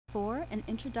4, an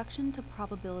introduction to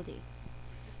probability.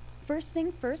 First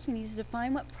thing first, we need to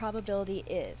define what probability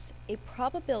is. A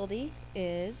probability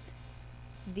is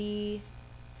the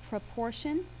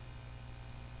proportion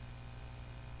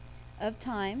of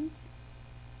times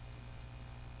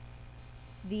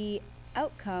the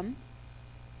outcome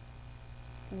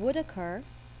would occur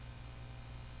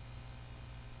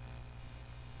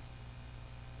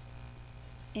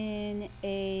in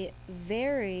a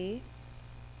very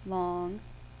long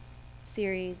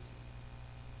series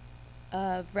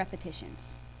of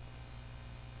repetitions.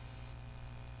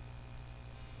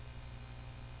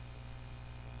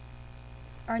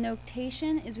 Our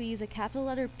notation is we use a capital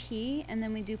letter P and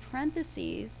then we do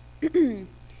parentheses and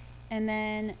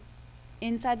then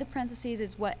inside the parentheses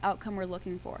is what outcome we're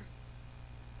looking for.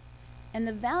 And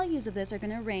the values of this are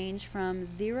going to range from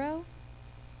 0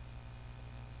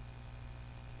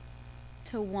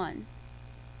 to 1.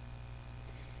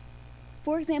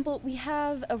 For example, we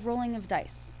have a rolling of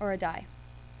dice, or a die.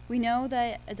 We know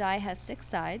that a die has 6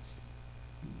 sides,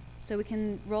 so we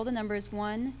can roll the numbers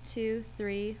 1, 2,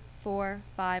 3, 4,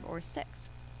 5, or 6.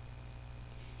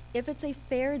 If it's a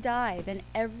fair die, then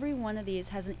every one of these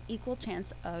has an equal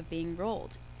chance of being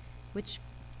rolled, which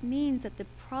means that the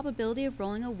probability of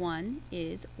rolling a 1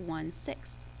 is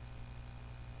 1/6.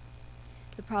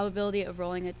 The probability of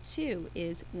rolling a 2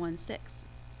 is 1/6.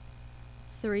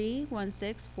 3,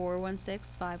 1/6, 4,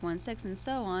 1/6, 5, 1/6, and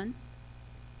so on.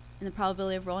 And the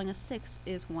probability of rolling a 6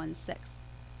 is 1/6.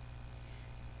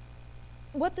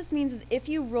 What this means is if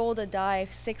you rolled a die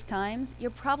 6 times,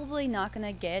 you're probably not going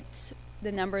to get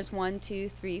the numbers 1, 2,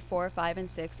 3, 4, 5, and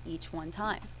 6 each one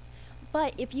time.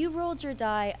 But if you rolled your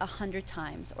die 100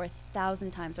 times, or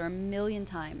 1,000 times, or 1,000,000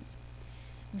 times,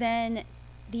 then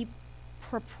the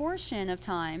proportion of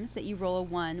times that you roll a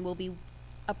 1 will be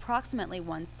approximately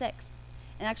 1/6.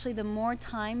 And actually, the more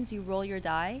times you roll your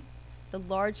die, the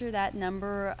larger that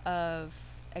number of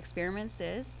experiments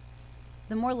is,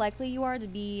 the more likely you are to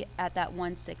be at that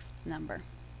 1/6 number.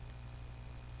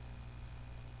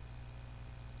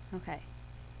 Okay,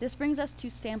 this brings us to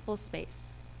sample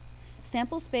space.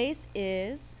 Sample space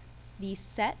is the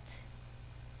set,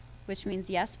 which means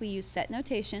yes, we use set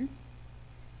notation,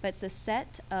 but it's the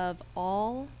set of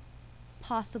all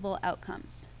possible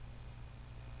outcomes.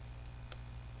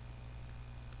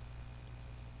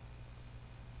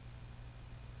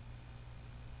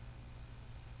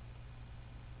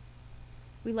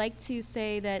 We like to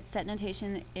say that set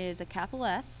notation is a capital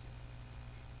S,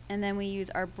 and then we use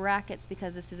our brackets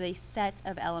because this is a set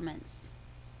of elements.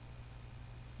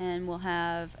 And we'll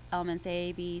have elements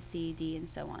A, B, C, D, and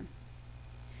so on.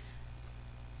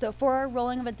 So for our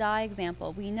rolling of a die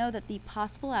example, we know that the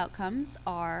possible outcomes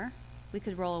are, we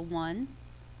could roll a 1,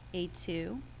 a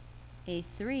 2, a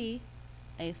 3,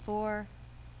 a 4,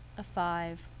 a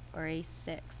 5, or a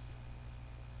 6.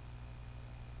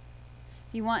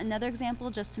 If you want another example,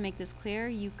 just to make this clear,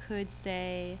 you could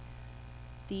say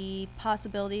the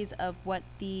possibilities of what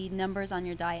the numbers on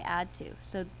your die add to.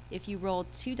 So if you roll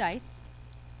 2 dice,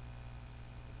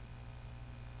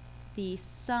 the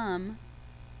sum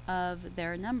of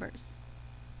their numbers.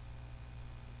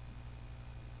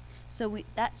 So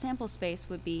that sample space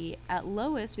would be, at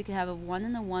lowest, we could have a 1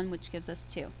 and a 1, which gives us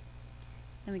 2.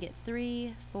 Then we get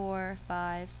 3, 4,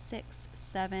 5, 6,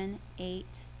 7,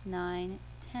 8, 9,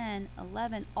 10,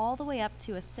 11, all the way up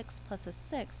to a 6 plus a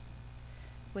 6,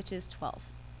 which is 12.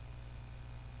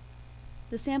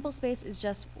 The sample space is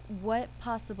just what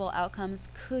possible outcomes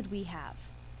could we have.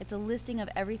 It's a listing of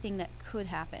everything that could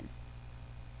happen.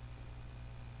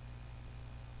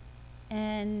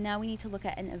 And now we need to look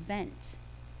at an event.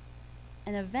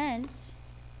 An event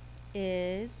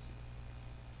is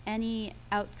any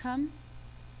outcome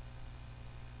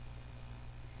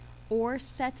or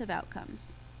set of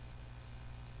outcomes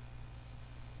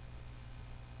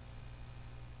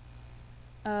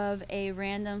of a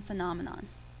random phenomenon.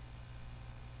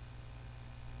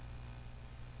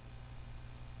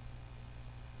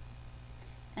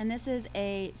 And this is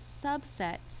a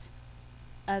subset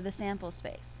of the sample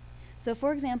space. So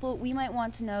for example, we might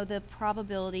want to know the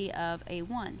probability of a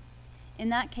 1. In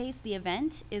that case, the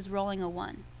event is rolling a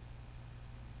 1,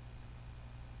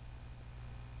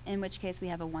 in which case we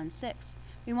have a 1/6.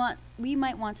 We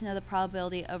might want to know the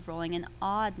probability of rolling an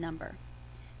odd number.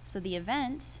 So the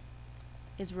event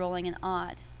is rolling an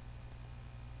odd,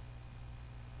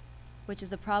 which is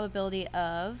the probability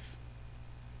of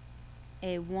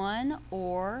a 1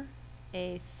 or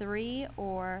a 3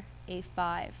 or a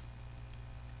 5.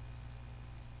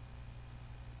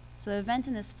 So the event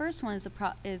in this first one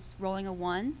is rolling a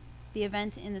 1. The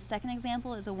event in the second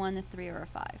example is a 1, a 3, or a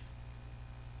 5.